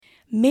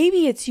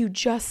Maybe it's you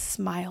just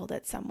smiled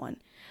at someone.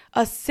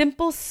 A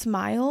simple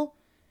smile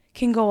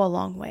can go a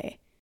long way.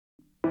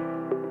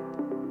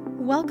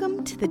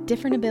 Welcome to the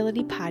Different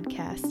Ability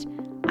Podcast.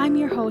 I'm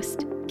your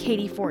host,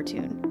 Katie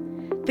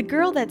Fortune, the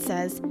girl that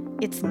says,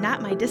 it's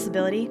not my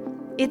disability,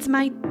 it's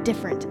my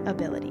different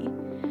ability.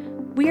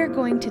 We are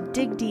going to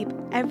dig deep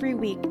every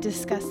week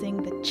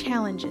discussing the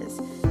challenges,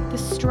 the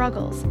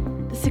struggles,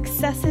 the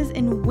successes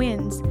and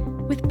wins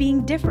with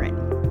being different.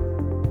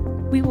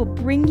 We will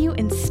bring you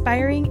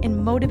inspiring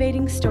and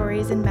motivating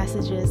stories and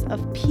messages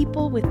of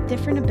people with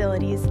different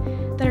abilities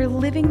that are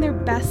living their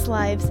best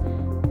lives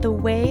the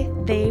way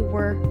they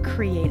were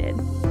created.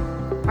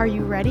 Are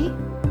you ready?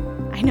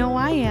 I know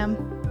I am.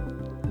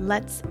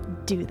 Let's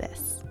do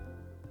this.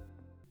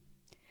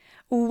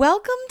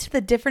 Welcome to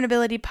the Different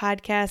Ability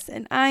Podcast,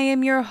 and I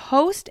am your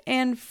host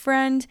and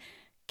friend,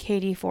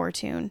 Katie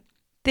Fortune.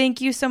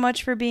 Thank you so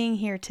much for being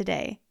here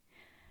today.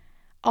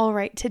 All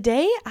right,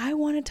 today I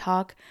want to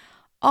talk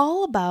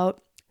all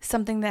about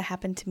something that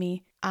happened to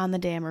me on the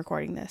day I'm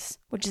recording this,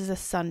 which is a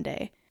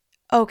Sunday.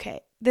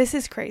 Okay, this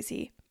is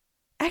crazy.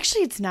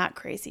 Actually, it's not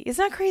crazy. It's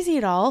not crazy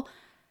at all,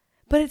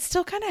 but it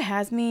still kind of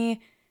has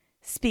me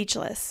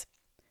speechless.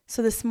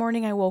 So this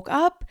morning I woke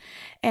up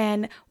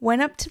and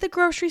went up to the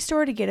grocery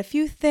store to get a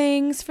few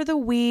things for the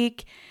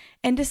week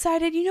and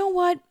decided, you know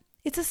what?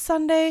 It's a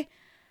Sunday.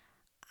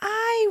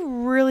 I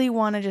really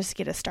want to just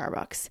get a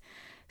Starbucks.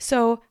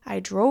 So I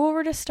drove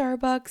over to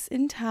Starbucks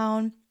in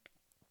town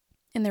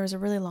and there was a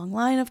really long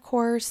line, of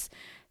course.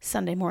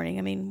 Sunday morning.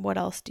 I mean, what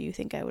else do you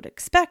think I would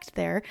expect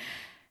there?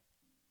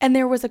 And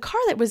there was a car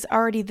that was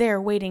already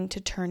there waiting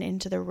to turn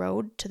into the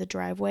road, to the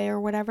driveway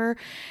or whatever.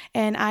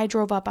 And I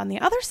drove up on the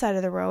other side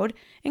of the road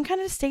and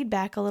kind of stayed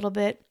back a little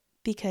bit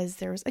because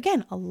there was,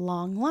 again, a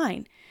long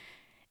line.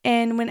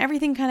 And when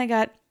everything kind of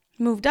got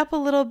moved up a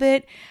little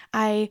bit,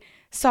 I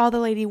saw the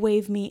lady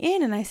wave me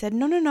in and I said,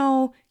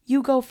 no,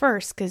 you go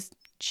first, because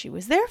she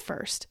was there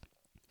first.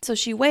 So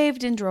she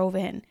waved and drove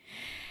in.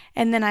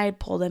 And then I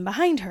pulled in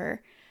behind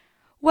her.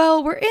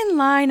 Well, we're in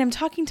line. I'm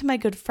talking to my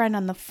good friend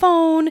on the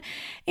phone,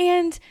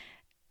 and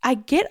I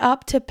get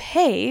up to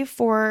pay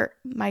for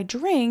my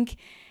drink,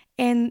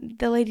 and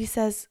the lady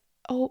says,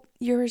 "Oh,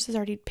 yours is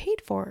already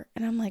paid for."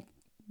 And I'm like,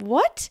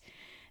 "What?"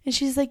 And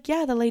she's like,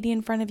 "Yeah, the lady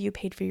in front of you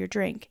paid for your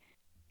drink."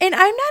 And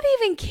I'm not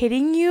even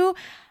kidding you.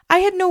 I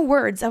had no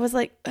words. I was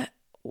like,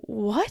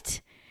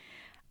 what?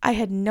 I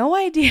had no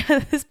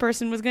idea this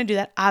person was going to do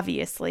that,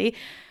 obviously.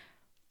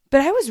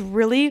 But I was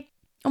really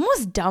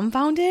almost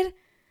dumbfounded.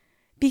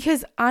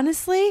 Because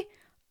honestly,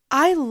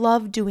 I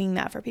love doing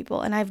that for people,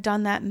 and I've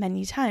done that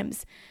many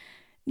times.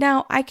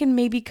 Now, I can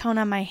maybe count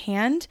on my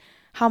hand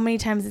how many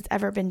times it's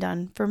ever been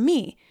done for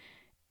me.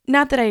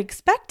 Not that I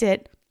expect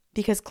it,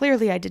 because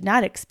clearly I did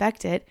not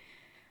expect it,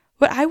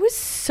 but I was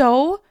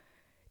so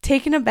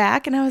taken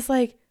aback, and I was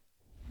like,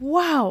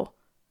 wow,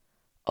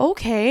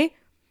 okay.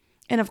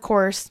 And of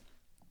course,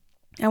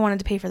 I wanted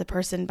to pay for the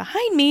person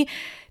behind me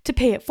to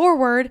pay it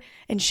forward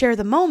and share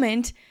the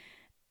moment.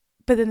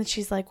 But then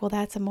she's like, well,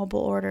 that's a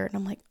mobile order. And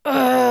I'm like,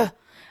 ugh.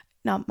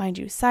 Now, mind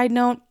you, side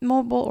note,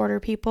 mobile order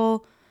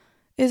people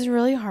is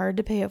really hard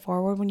to pay it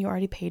forward when you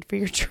already paid for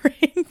your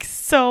drink.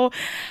 So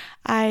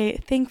I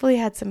thankfully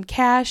had some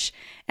cash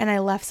and I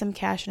left some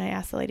cash and I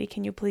asked the lady,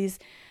 can you please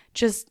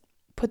just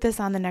put this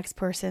on the next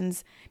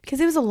person's? Because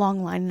it was a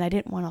long line and I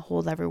didn't want to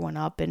hold everyone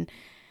up. And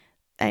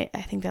I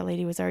think that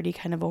lady was already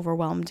kind of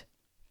overwhelmed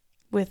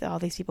with all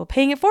these people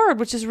paying it forward,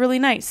 which is really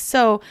nice.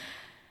 So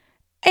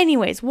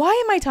anyways, why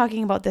am I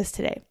talking about this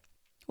today?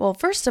 Well,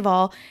 first of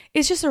all,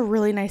 it's just a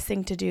really nice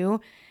thing to do.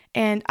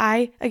 And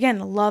I, again,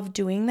 love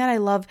doing that. I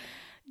love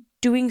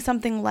doing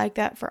something like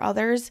that for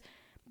others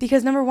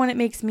because number one, it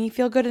makes me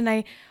feel good and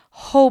I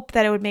hope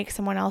that it would make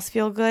someone else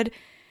feel good.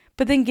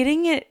 But then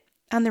getting it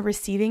on the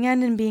receiving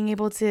end and being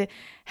able to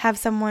have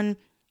someone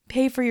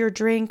pay for your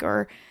drink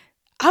or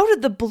out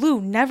of the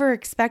blue, never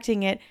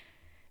expecting it.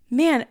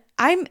 Man,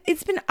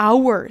 it's been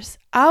hours,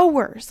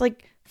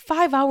 like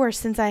 5 hours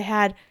since I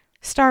had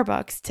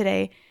Starbucks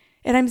today,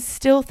 and I'm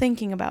still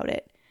thinking about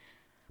it.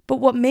 But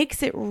what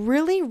makes it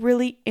really,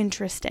 really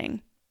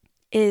interesting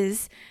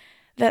is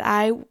that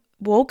I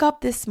woke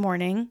up this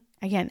morning,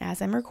 again,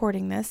 as I'm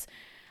recording this,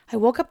 I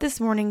woke up this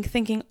morning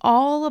thinking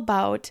all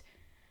about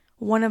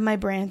one of my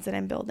brands that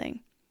I'm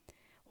building.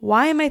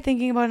 Why am I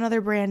thinking about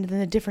another brand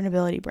than a Different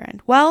Ability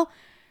brand? Well,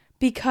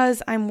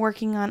 because I'm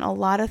working on a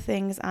lot of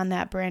things on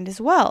that brand as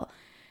well.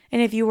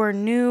 And if you are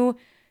new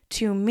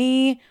to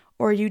me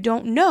or you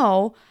don't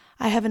know,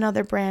 I have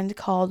another brand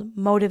called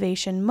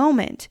Motivation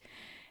Moment.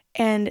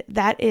 And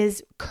that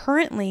is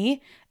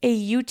currently a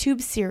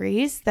YouTube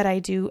series that I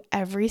do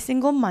every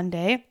single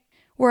Monday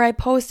where I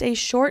post a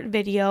short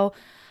video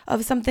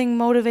of something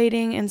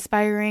motivating,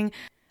 inspiring,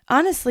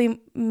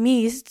 honestly,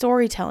 me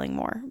storytelling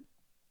more.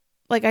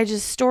 Like I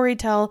just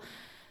storytell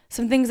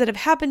some things that have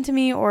happened to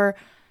me or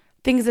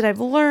things that I've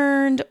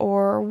learned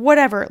or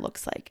whatever it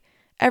looks like.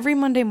 Every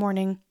Monday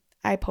morning,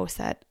 I post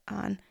that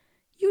on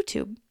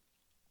YouTube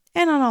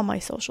and on all my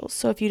socials.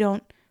 So if you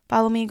don't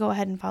follow me, go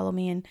ahead and follow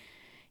me and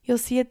you'll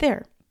see it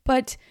there.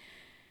 But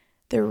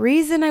The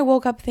reason I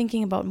woke up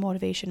thinking about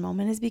motivation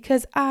moment is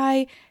because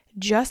I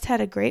just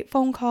had a great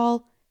phone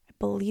call. I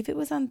believe it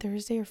was on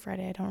Thursday or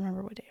Friday. I don't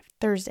remember what day.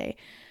 Thursday.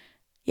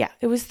 Yeah,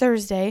 it was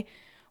Thursday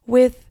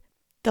with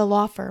the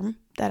law firm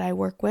that I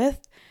work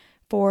with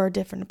for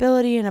Different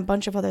Ability and a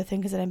bunch of other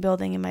things that I'm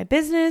building in my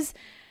business.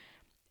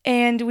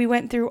 And we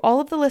went through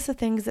all of the list of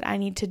things that I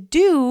need to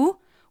do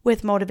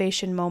with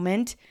Motivation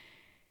Moment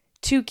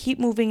to keep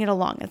moving it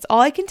along. That's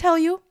all I can tell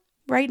you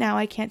right now.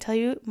 I can't tell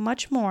you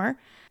much more.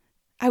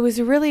 I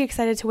was really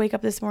excited to wake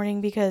up this morning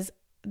because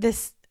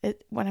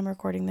when I'm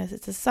recording this,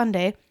 it's a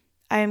Sunday.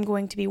 I am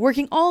going to be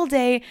working all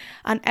day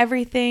on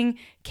everything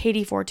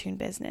Katie Fortune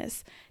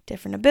business,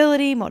 Different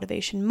Ability,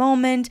 Motivation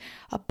Moment,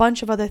 a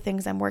bunch of other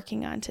things I'm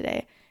working on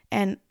today.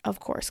 And of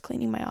course,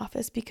 cleaning my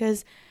office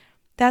because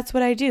that's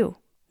what I do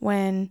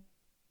when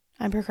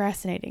I'm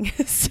procrastinating.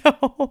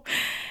 So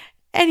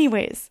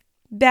anyways,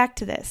 back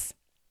to this.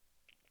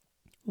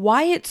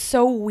 Why it's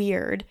so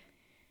weird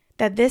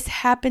that this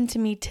happened to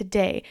me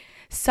today.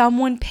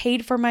 Someone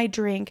paid for my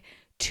drink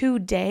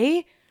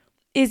today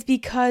is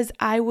because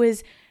I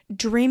was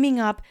dreaming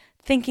up,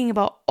 thinking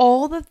about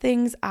all the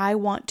things I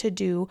want to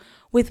do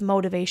with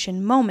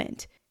Motivation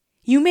Moment.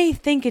 You may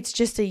think it's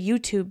just a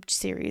YouTube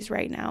series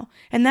right now,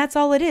 and that's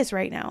all it is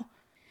right now.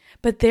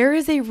 But there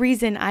is a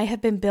reason I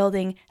have been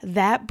building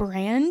that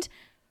brand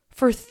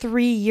for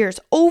 3 years,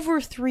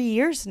 over 3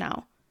 years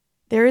now.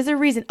 There is a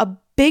reason, a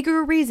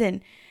bigger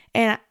reason.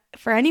 And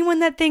for anyone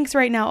that thinks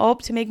right now, oh,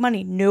 to make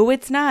money, no,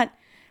 it's not.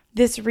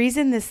 This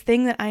reason, this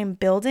thing that I am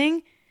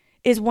building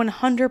is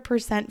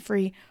 100%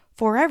 free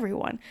for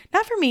everyone.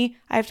 Not for me,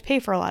 I have to pay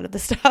for a lot of the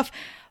stuff,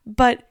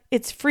 but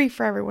it's free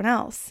for everyone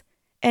else.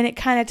 And it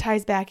kind of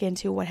ties back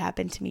into what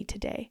happened to me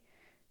today.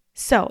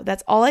 So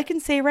that's all I can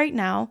say right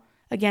now,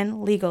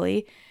 again,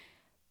 legally.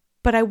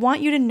 But I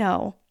want you to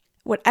know,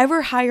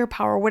 whatever higher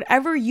power,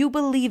 whatever you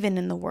believe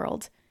in the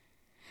world,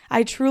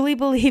 I truly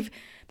believe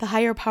the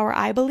higher power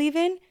I believe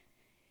in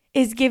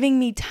is giving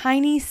me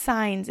tiny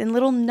signs and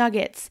little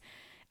nuggets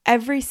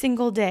every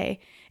single day.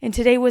 And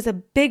today was a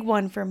big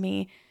one for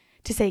me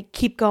to say,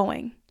 keep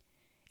going.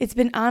 It's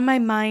been on my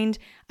mind.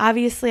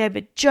 Obviously, I've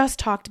just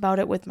talked about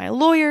it with my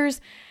lawyers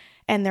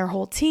and their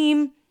whole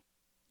team.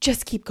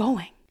 Just keep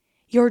going.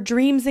 Your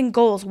dreams and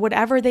goals,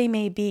 whatever they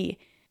may be,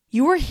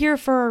 you are here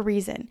for a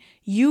reason.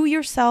 You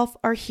yourself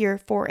are here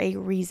for a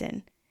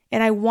reason.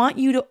 And I want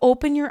you to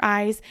open your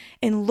eyes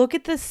and look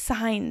at the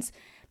signs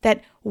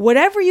that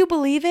whatever you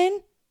believe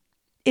in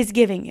is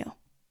giving you,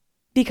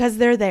 because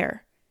they're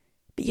there.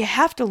 But you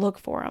have to look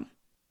for them.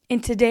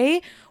 And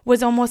today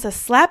was almost a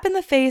slap in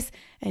the face,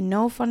 and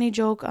no funny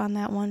joke on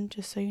that one,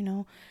 just so you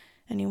know,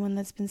 anyone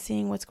that's been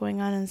seeing what's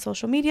going on in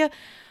social media.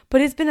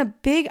 But it's been a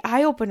big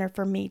eye-opener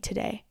for me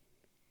today.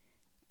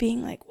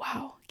 Being like,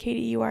 wow,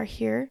 Katie, you are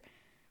here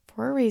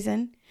for a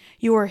reason.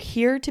 You are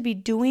here to be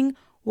doing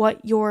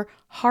what your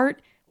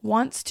heart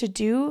wants to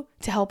do,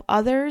 to help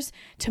others,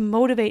 to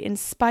motivate,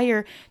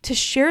 inspire, to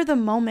share the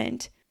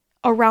moment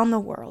around the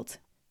world.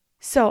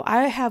 So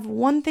I have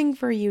one thing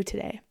for you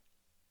today.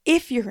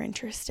 If you're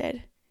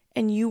interested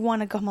and you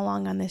want to come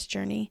along on this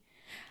journey,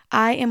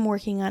 I am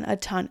working on a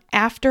ton.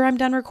 After I'm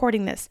done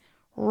recording this,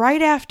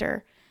 right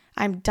after,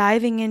 I'm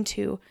diving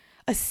into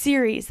a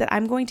series that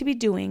I'm going to be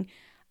doing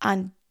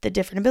on the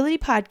Different Ability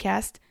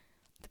podcast,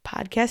 the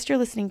podcast you're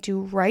listening to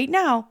right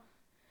now,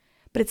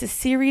 but it's a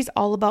series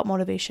all about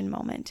Motivation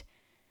Moment.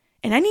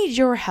 And I need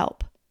your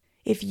help.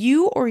 If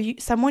you or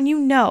someone you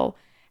know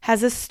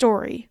has a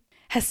story,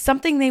 has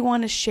something they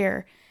want to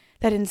share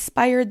that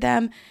inspired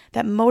them,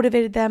 that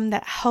motivated them,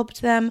 that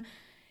helped them,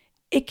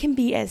 it can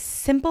be as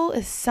simple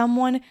as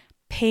someone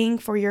paying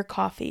for your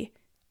coffee.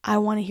 I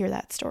want to hear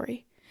that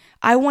story.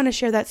 I want to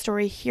share that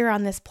story here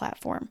on this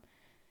platform.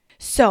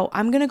 So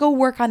I'm going to go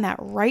work on that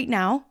right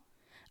now.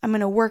 I'm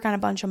going to work on a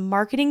bunch of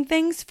marketing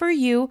things for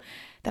you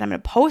that I'm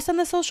going to post on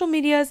the social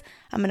medias.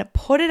 I'm going to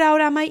put it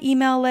out on my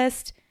email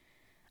list.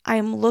 I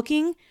am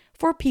looking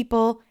for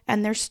people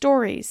and their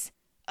stories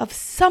of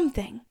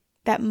something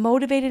that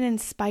motivated and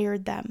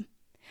inspired them.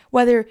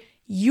 Whether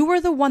you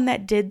were the one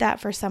that did that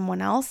for someone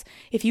else,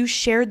 if you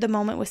shared the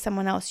moment with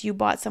someone else, you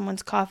bought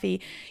someone's coffee,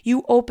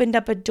 you opened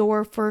up a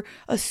door for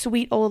a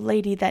sweet old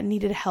lady that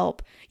needed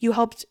help, you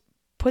helped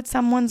put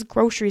someone's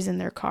groceries in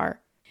their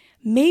car.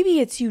 Maybe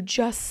it's you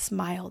just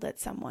smiled at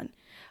someone.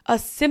 A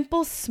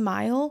simple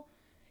smile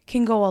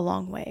can go a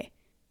long way.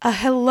 A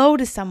hello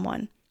to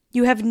someone.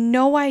 You have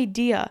no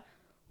idea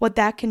what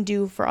that can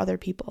do for other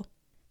people.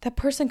 That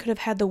person could have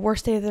had the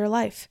worst day of their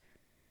life,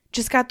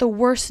 just got the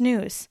worst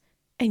news,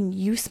 and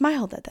you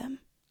smiled at them.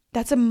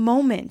 That's a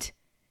moment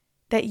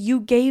that you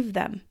gave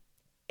them,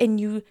 and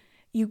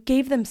you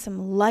gave them some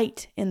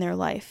light in their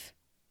life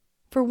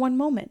for one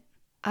moment.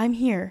 I'm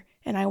here,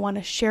 and I want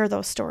to share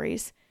those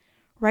stories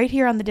right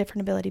here on the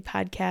Different Ability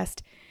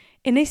podcast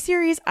in a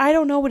series. I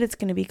don't know what it's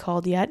going to be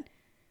called yet,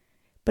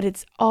 but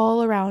it's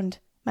all around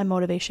my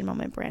Motivation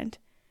Moment brand.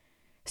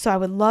 So I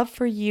would love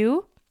for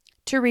you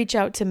to reach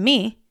out to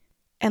me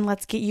and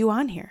let's get you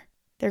on here.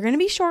 They're going to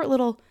be short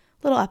little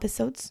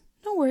episodes.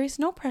 No worries,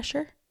 no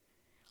pressure.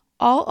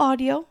 All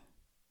audio,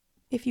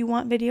 If you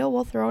want video,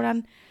 we'll throw it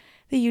on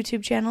the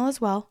YouTube channel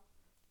as well.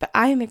 But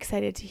I'm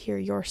excited to hear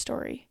your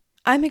story.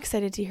 I'm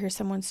excited to hear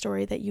someone's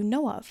story that you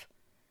know of,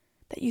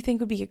 that you think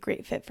would be a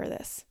great fit for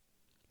this.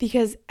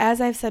 Because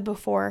as I've said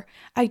before,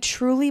 I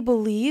truly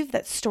believe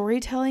that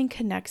storytelling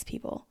connects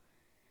people.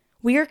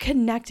 We are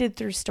connected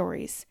through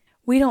stories.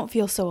 We don't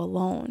feel so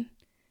alone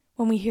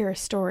when we hear a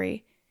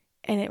story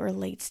and it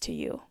relates to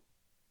you.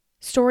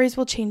 Stories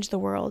will change the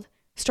world.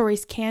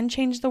 Stories can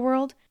change the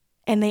world,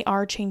 and they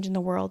are changing the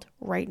world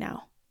right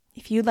now.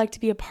 If you'd like to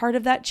be a part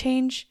of that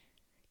change,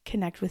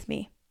 connect with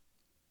me.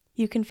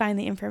 You can find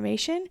the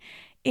information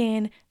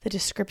in the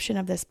description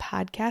of this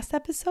podcast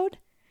episode.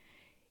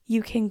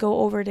 You can go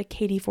over to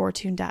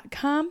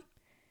katiefortune.com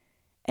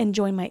and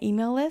join my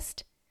email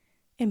list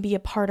and be a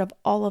part of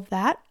all of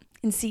that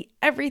and see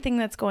everything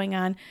that's going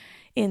on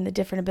in the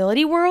different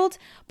ability world,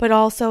 but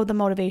also the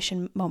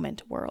motivation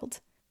moment world.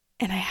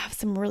 And I have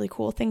some really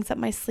cool things up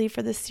my sleeve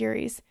for this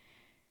series.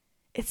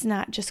 It's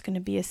not just going to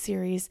be a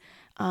series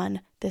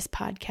on this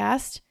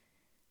podcast.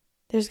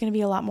 There's going to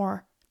be a lot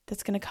more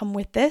that's going to come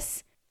with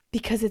this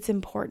because it's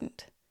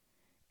important.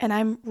 And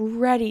I'm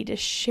ready to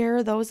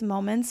share those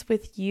moments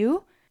with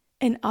you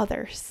and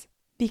others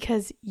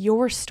because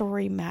your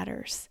story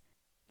matters.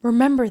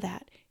 Remember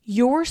that.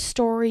 Your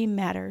story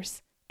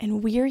matters,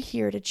 and we're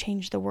here to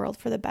change the world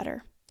for the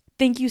better.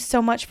 Thank you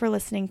so much for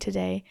listening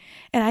today.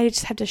 And I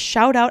just have to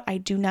shout out, I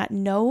do not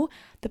know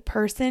the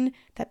person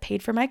that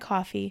paid for my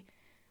coffee,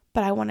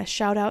 but I want to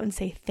shout out and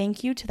say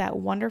thank you to that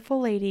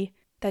wonderful lady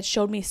that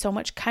showed me so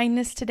much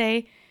kindness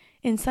today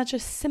in such a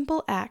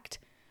simple act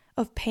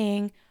of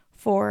paying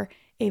for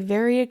a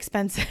very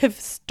expensive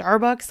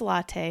Starbucks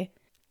latte.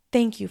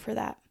 Thank you for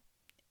that.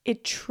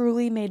 It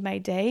truly made my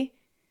day.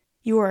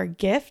 You are a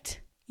gift.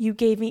 You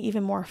gave me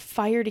even more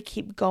fire to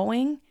keep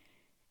going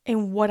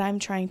in what I'm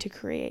trying to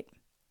create.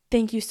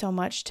 Thank you so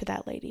much to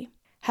that lady.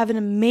 Have an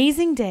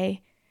amazing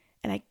day,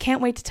 and I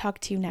can't wait to talk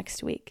to you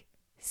next week.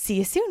 See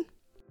you soon.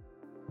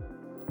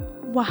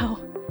 Wow,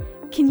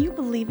 can you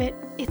believe it?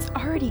 It's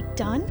already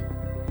done?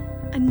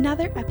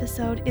 Another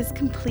episode is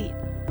complete.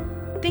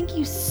 Thank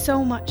you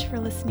so much for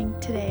listening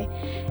today.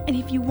 And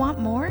if you want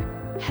more,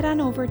 head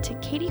on over to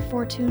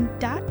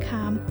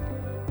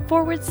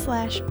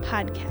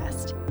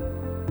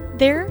katiefortune.com/podcast.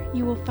 There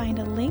you will find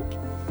a link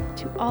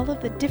to all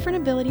of the Different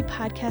Ability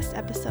podcast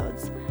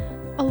episodes,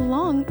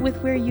 along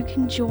with where you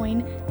can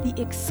join the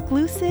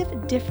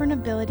exclusive Different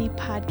Ability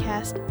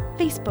podcast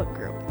Facebook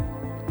group.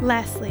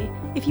 Lastly,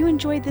 if you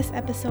enjoyed this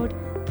episode,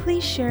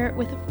 please share it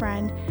with a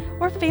friend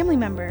or family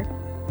member.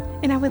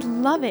 And I would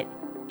love it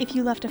if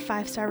you left a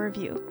 5-star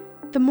review.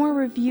 The more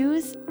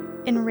reviews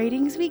and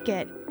ratings we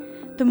get,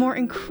 the more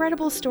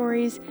incredible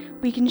stories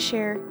we can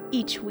share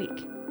each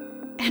week.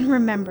 And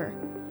remember,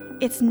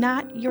 it's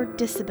not your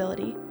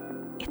disability,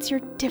 it's your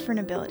different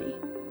ability.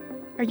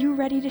 Are you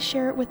ready to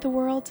share it with the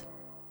world?